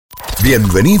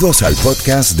Bienvenidos al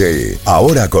podcast de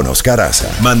Ahora con Oscar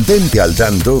Haza. Mantente al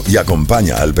tanto y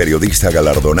acompaña al periodista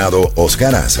galardonado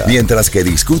Oscar Haza mientras que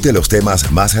discute los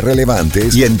temas más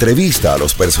relevantes y entrevista a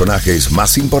los personajes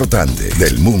más importantes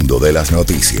del mundo de las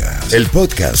noticias. El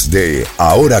podcast de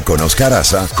Ahora con Oscar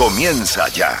Haza comienza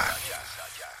ya.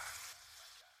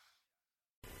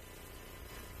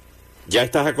 Ya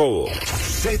está Jacobo.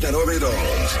 Z92,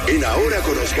 en Ahora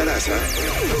con Oscar Haza,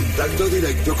 contacto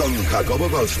directo con Jacobo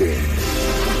Goldstein.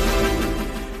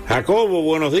 Jacobo,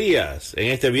 buenos días,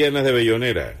 en este viernes de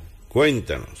Bellonera.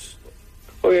 Cuéntanos.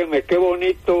 Óyeme, qué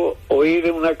bonito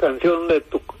oír una canción de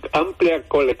tu amplia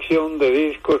colección de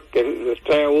discos que les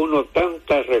trae a uno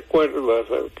tantos recuerdos,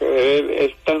 que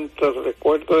es tantos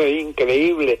recuerdos, es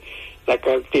increíble la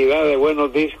cantidad de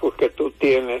buenos discos que tú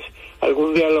tienes.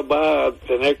 Algún día los vas a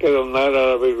tener que donar a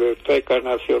la Biblioteca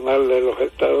Nacional de los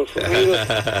Estados Unidos,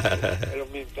 pero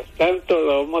mientras tanto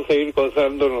lo vamos a seguir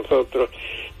gozando nosotros.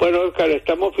 Bueno, Oscar,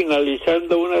 estamos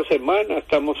finalizando una semana,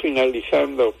 estamos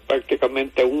finalizando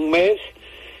prácticamente un mes,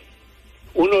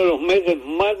 uno de los meses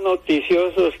más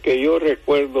noticiosos que yo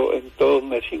recuerdo en todos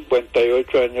mis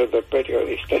 58 años de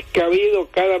periodista. Es que ha habido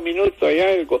cada minuto hay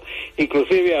algo,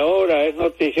 inclusive ahora es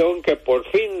notición que por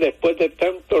fin, después de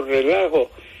tanto relajo,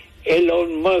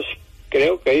 Elon Musk,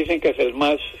 creo que dicen que es el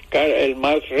más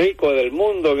rico del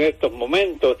mundo en estos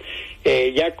momentos,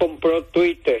 ya compró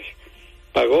Twitter,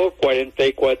 pagó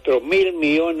 $44 mil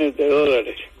millones,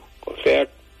 o sea,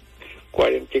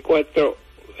 44,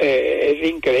 es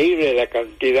increíble la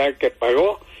cantidad que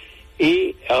pagó,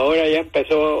 y ahora ya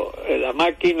empezó la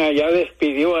máquina, ya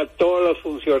despidió a todos los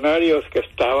funcionarios que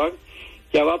estaban,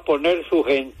 ya va a poner su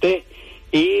gente,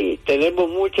 y tenemos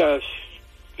muchas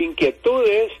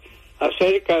inquietudes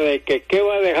acerca de que qué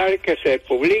va a dejar que se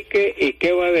publique y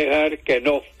qué va a dejar que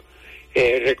no.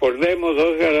 Recordemos,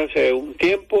 Oscar, hace un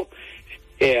tiempo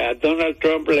a Donald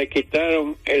Trump le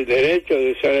quitaron el derecho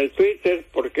de usar el Twitter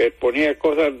porque ponía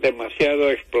cosas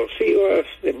demasiado explosivas,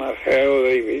 demasiado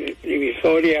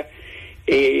divisorias,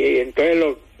 y entonces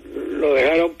lo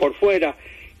dejaron por fuera.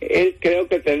 Él creo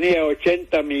que tenía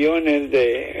 80 millones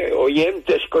de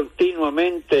oyentes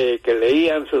continuamente que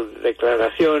leían sus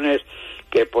declaraciones,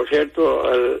 que por cierto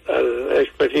al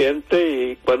expresidente,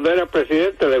 y cuando era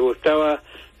presidente le gustaba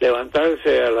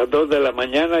levantarse a las 2 de la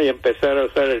mañana y empezar a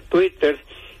usar el Twitter.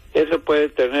 Eso puede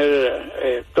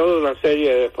tener toda una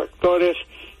serie de factores,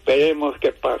 veremos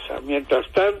qué pasa. Mientras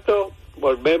tanto,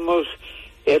 volvemos,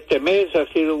 este mes ha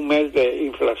sido un mes de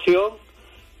inflación.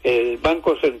 El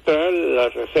Banco Central, la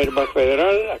Reserva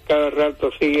Federal, a cada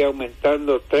rato sigue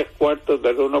aumentando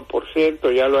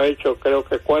 0.75%, ya lo ha hecho creo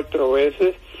que 4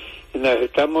 veces. Nos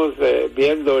estamos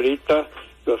viendo ahorita,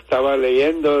 lo estaba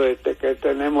leyendo, desde que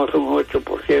tenemos un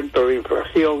 8% de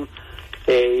inflación,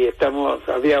 y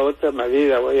había otra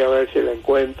medida, voy a ver si la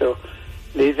encuentro,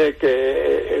 dice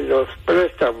que los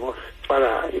préstamos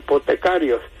para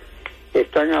hipotecarios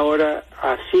están ahora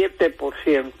a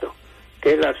 7%,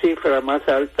 que es la cifra más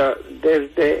alta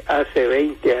desde hace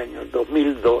 20 años,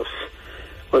 2002.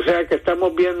 O sea que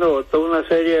estamos viendo toda una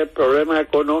serie de problemas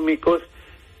económicos,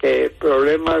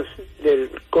 problemas del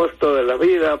costo de la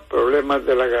vida, problemas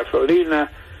de la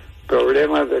gasolina,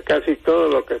 problemas de casi todo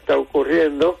lo que está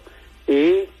ocurriendo,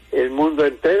 y el mundo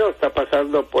entero está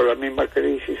pasando por la misma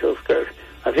crisis, Oscar.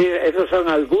 Así, esas son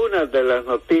algunas de las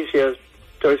noticias.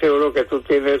 Estoy seguro que tú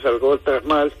tienes algo otras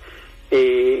más,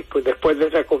 y después de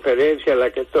esa conferencia a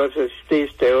la que tú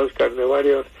asististe, Oscar, de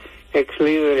varios ex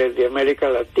líderes de América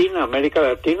Latina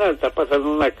está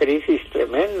pasando una crisis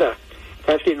tremenda.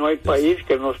 Casi no hay país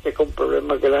que no esté con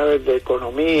problemas graves de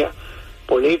economía,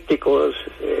 políticos,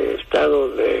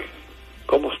 estados de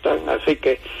cómo están. Así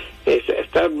que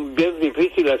está bien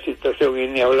difícil la situación, y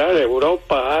ni hablar de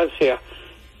Europa, Asia,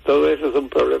 todo eso es un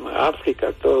problema.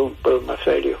 África, todo un problema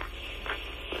serio.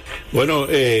 Bueno,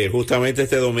 justamente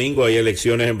este domingo hay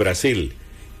elecciones en Brasil,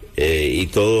 y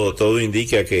todo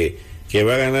indica que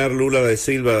va a ganar Lula da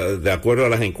Silva de acuerdo a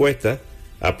las encuestas,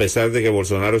 a pesar de que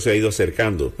Bolsonaro se ha ido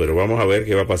acercando, pero vamos a ver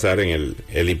qué va a pasar en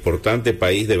el importante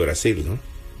país de Brasil, ¿no?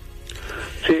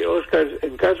 Sí, Oscar,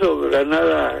 en caso de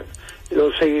ganada,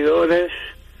 los seguidores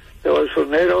de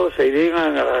Bolsonaro se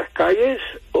irían a las calles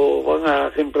o van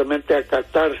a simplemente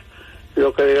acatar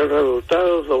lo que dio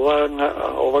resultados,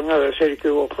 o van a decir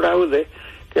que hubo fraude,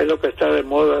 que es lo que está de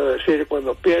moda decir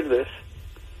cuando pierdes.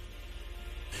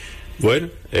 Bueno,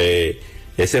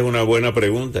 esa es una buena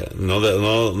pregunta. No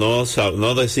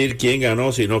decir quién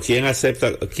ganó, sino quién va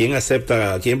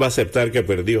a aceptar que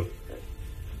perdió.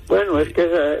 Bueno, es que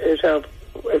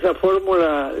esa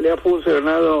fórmula le ha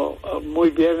funcionado muy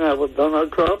bien a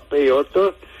Donald Trump y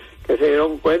otros que se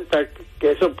dieron cuenta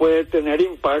que eso puede tener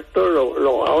impacto,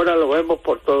 ahora lo vemos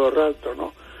por todo rato,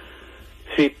 ¿no?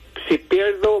 Si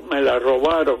pierdo, me la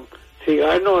robaron. Si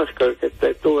gano, es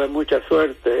que tuve mucha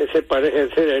suerte. Ese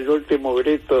parece ser el último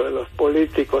grito de los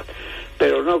políticos,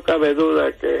 pero no cabe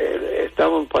duda que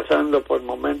estamos pasando por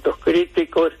momentos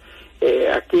críticos.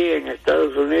 Aquí en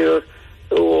Estados Unidos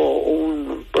hubo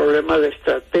un problema de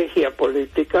estrategia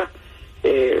política.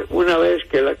 Una vez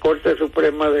que la Corte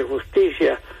Suprema de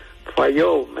Justicia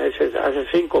falló hace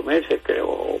 5 meses creo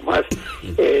o más,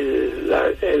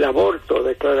 el aborto,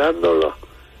 declarando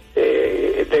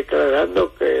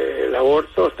que el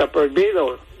aborto está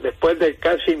prohibido después de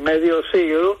casi medio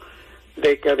siglo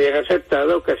de que habían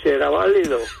aceptado que sí era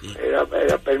válido,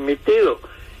 era permitido,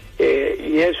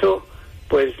 y eso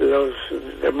pues los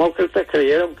demócratas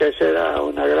creyeron que esa era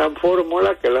una gran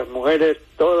fórmula, que las mujeres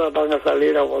todas van a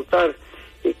salir a votar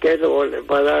y que eso les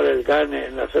va a dar el gane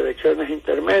en las elecciones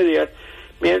intermedias,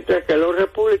 mientras que los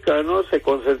republicanos se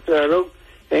concentraron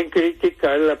en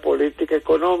criticar la política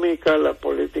económica, la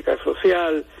política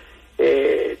social,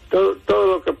 todo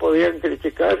lo que podían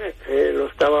criticar lo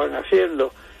estaban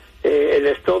haciendo. El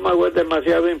estómago es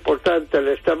demasiado importante, el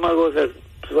estómago se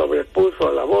sobrepuso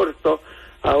al aborto.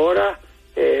 Ahora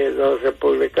los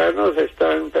republicanos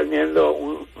están teniendo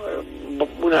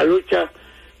una lucha,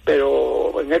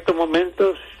 pero en estos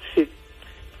momentos,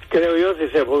 creo yo, si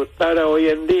se votara hoy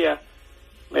en día,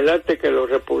 me late que los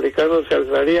republicanos se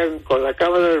alzarían con la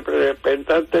Cámara de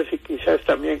Representantes y quizás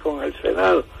también con el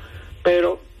Senado,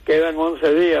 pero quedan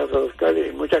 11 días, Oscar,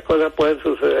 y muchas cosas pueden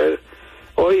suceder.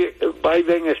 Hoy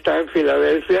Biden está en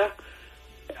Filadelfia,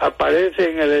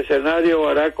 aparece en el escenario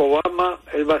Barack Obama,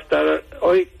 él va a estar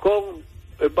hoy con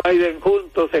Biden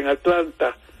juntos en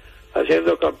Atlanta,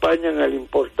 haciendo campaña en el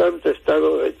importante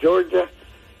estado de Georgia.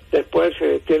 Después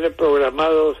tiene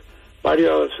programados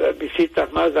varias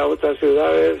visitas más a otras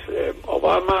ciudades,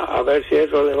 Obama, a ver si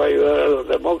eso le va a ayudar a los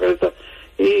demócratas,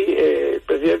 y el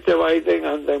presidente Biden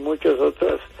anda en muchas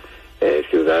otras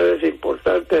ciudades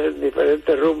importantes en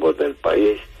diferentes rumbos del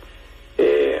país,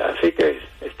 así que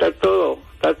está todo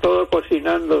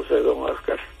cocinándose, don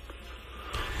Oscar.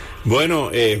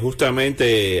 Bueno,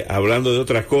 justamente hablando de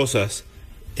otras cosas,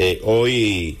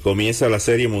 hoy comienza la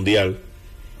Serie Mundial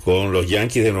con los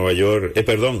Yankees de Nueva York,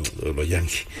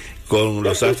 con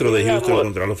los Astros de Houston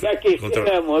contra los... Ya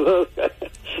quisiéramos, Oscar,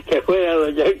 que fueran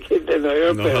los Yankees de Nueva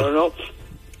York, pero no.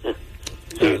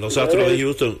 Sí, los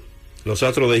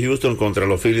Astros de Houston contra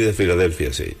los Phillies de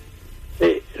Filadelfia, sí.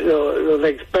 Sí, los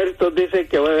expertos dicen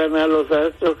que van a ganar los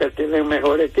Astros, que tienen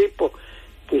mejor equipo.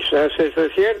 Quizás eso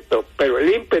es cierto, pero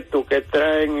el ímpetu que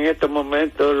traen en estos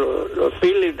momentos los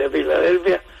Phillies de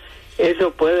Filadelfia,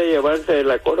 eso puede llevarse de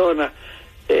la corona.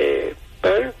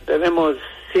 Pero tenemos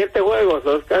 7 juegos,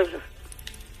 2 casas.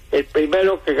 El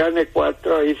primero que gane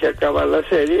 4, ahí se acaba la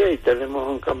serie y tenemos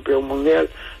un campeón mundial.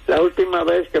 La última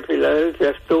vez que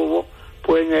Filadelfia estuvo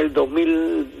fue en el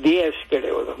 2010,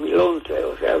 creo, 2011,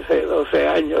 o sea, hace 12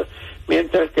 años,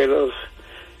 mientras que los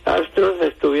Astros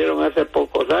estuvieron hace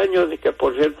pocos años y que,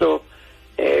 por cierto,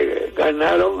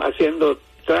 ganaron haciendo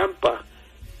trampa.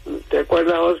 ¿Te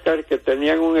acuerdas, Oscar, que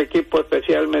tenían un equipo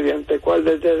especial mediante el cual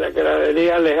desde las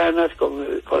graderías lejanas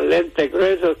con lentes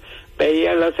gruesos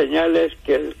veían las señales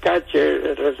que el catcher,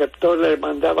 el receptor, le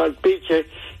mandaba al pitcher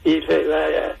y se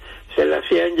la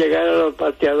hacían llegar a los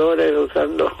bateadores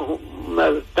usando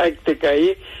una táctica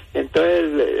ahí?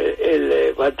 Entonces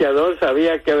el bateador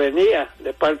sabía que venía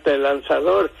de parte del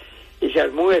lanzador y se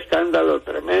armó un escándalo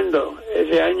tremendo.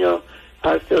 Ese año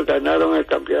Astros ganaron el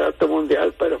campeonato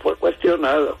mundial, pero fue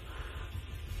cuestionado.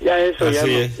 Ya eso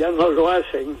ya no lo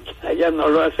hacen,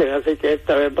 así que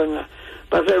esta vez va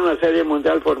a ser una serie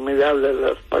mundial formidable.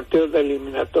 Los partidos de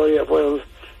eliminatoria fueron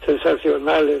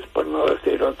sensacionales, por no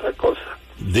decir otra cosa.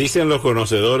 Dicen los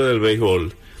conocedores del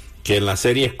béisbol que en las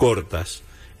series cortas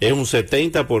es un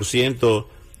 70%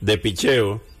 de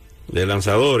picheo de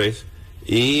lanzadores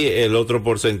y el otro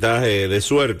porcentaje de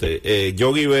suerte.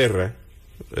 Yogi Berra,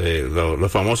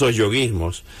 los famosos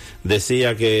yoguismos,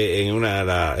 decía que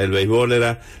el béisbol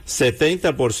era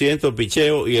 70%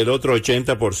 picheo y el otro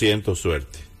 80%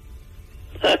 suerte.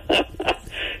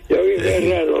 Yogi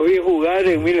Berra lo vi jugar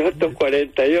en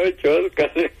 1948,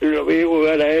 Oscar, lo vi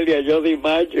jugar a él y a Jody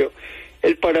Maggio.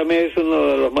 Él para mí es uno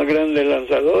de los más grandes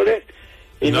lanzadores.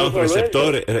 Y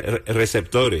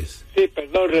receptores. Sí,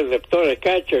 perdón, receptores,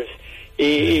 catchers.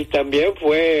 Y también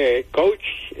fue coach,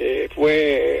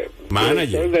 fue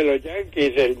manager de los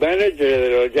Yankees, el manager de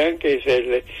los Yankees,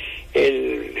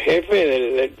 el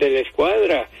jefe de la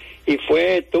escuadra, y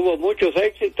tuvo muchos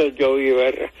éxitos Yogi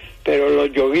Berra, pero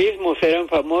los yoguismos eran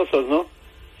famosos, ¿no?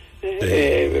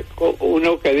 Sí.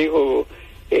 Uno que dijo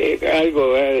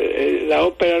la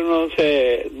ópera no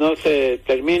se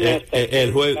termina hasta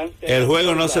el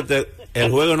juego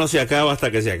no se acaba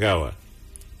hasta que se acaba.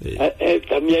 Sí.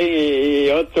 También y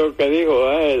otro que dijo,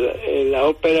 la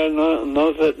ópera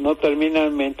no termina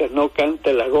mientras no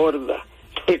cante la gorda,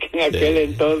 porque en aquel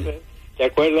entonces, ¿te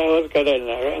acuerdas, Oscar?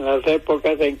 En las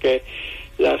épocas en que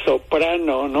la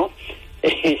soprano, ¿no?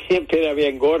 Siempre era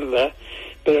bien gorda,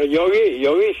 pero yo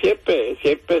vi siempre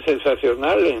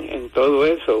sensacional en todo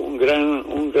eso, un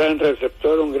gran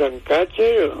receptor, un gran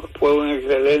catcher, fue un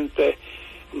excelente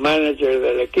manager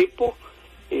del equipo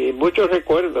y muchos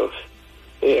recuerdos.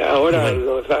 Ahora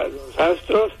los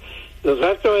Astros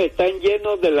están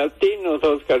llenos de latinos,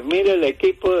 Oscar. Mira el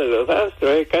equipo de los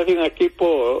Astros, es casi un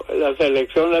equipo, la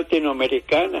selección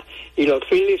latinoamericana, y los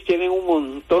Phillies tienen un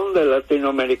montón de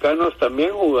latinoamericanos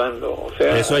también jugando. O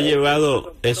sea, eso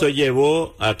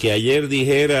llevó a que ayer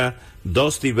dijera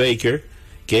Dusty Baker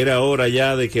que era hora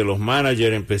ya de que los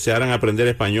managers empezaran a aprender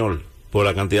español por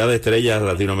la cantidad de estrellas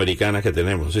latinoamericanas que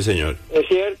tenemos. Sí, señor. Es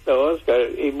cierto, Oscar,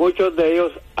 y muchos de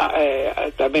ellos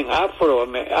también afro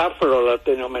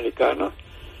latinoamericanos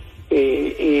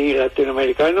y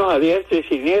latinoamericanos a diestra y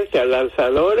siniestra,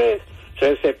 lanzadores,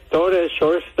 receptores,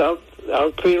 shortstop,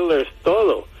 outfielders,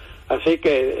 todo. Así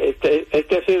que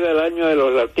este ha sido el año de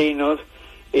los latinos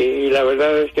y la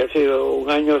verdad es que ha sido un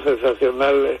año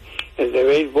sensacional el de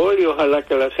béisbol, y ojalá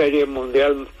que la Serie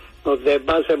Mundial nos dé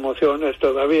más emociones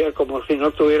todavía, como si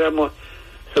no tuviéramos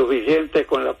suficiente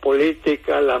con la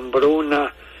política, la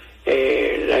hambruna,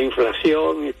 la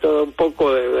inflación y todo. Un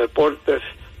poco de deportes,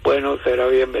 bueno, será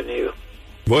bienvenido.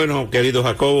 Bueno, querido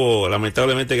Jacobo,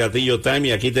 lamentablemente Gatillo Time,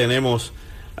 y aquí tenemos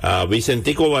a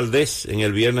Vicentico Valdés en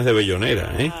el Viernes de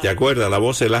Bellonera, ¿eh? ¿Te acuerdas? La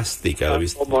voz elástica de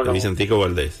Vicentico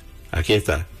Valdés. Aquí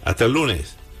está. Hasta el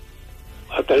lunes.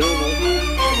 Hasta el lunes.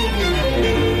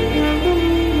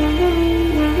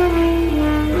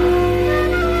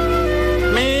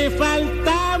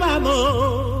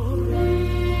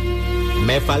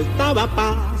 Me faltaba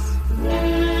paz,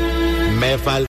 me faltaba